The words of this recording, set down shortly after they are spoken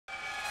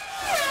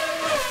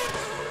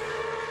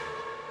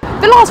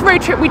The last road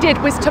trip we did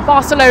was to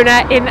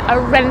Barcelona in a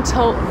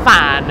rental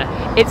van.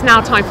 It's now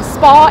time for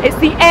Spa. It's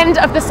the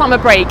end of the summer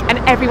break and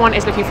everyone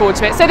is looking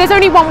forward to it. So there's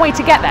only one way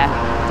to get there,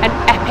 an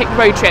epic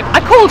road trip.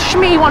 I called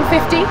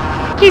Shmee150.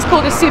 He's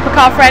called his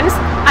supercar friends,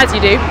 as you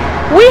do.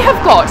 We have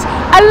got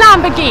a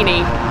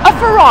Lamborghini, a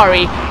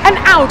Ferrari, an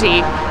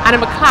Audi and a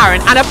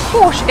McLaren, and a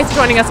Porsche is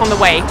joining us on the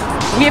way.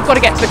 We have got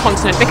to get to the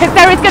continent because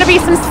there is going to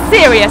be some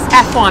serious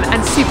F1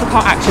 and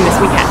supercar action this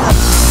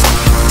weekend.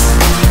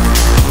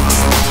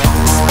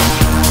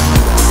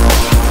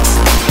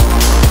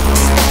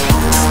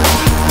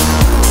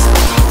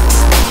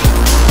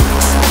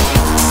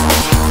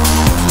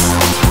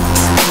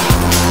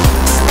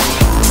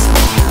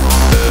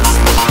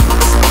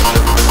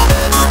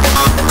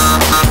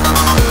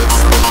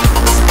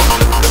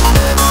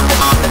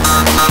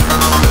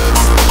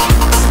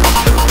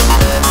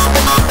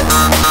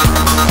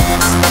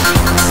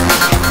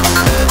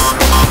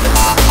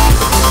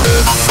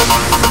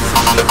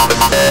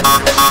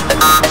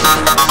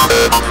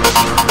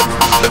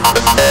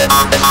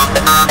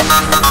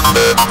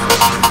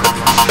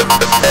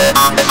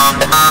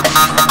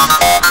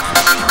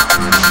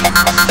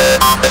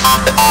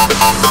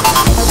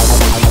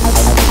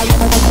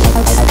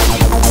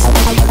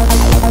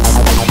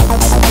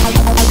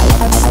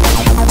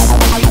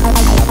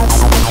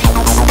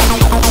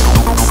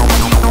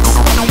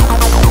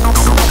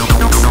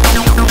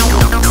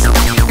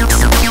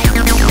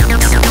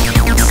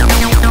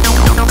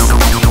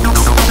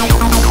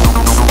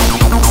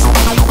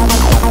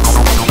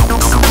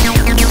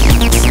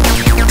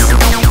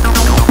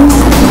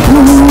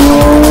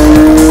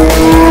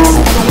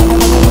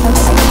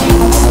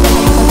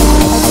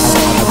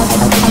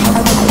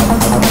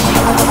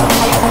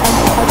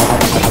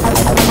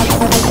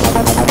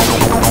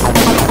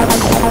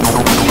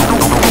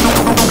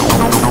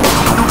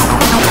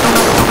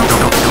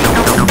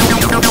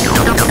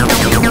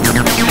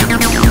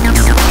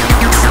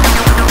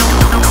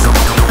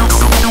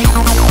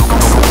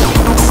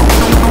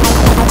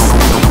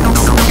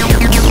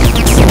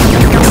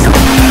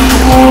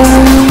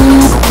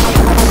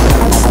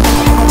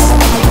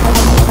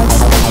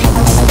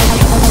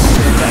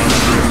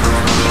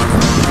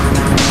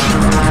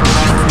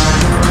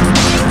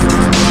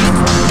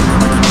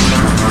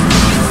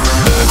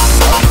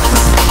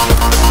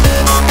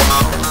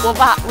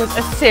 That was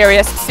a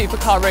serious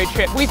supercar road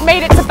trip. We've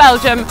made it to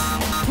Belgium.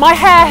 My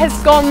hair has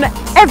gone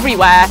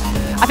everywhere.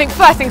 I think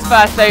first things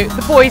first though,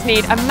 the boys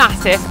need a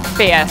massive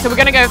beer. So we're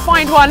going to go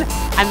find one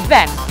and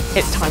then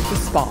it's time for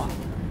Spa.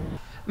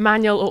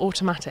 Manual or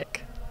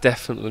automatic?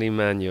 Definitely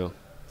manual.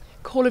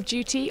 Call of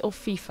Duty or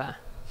FIFA?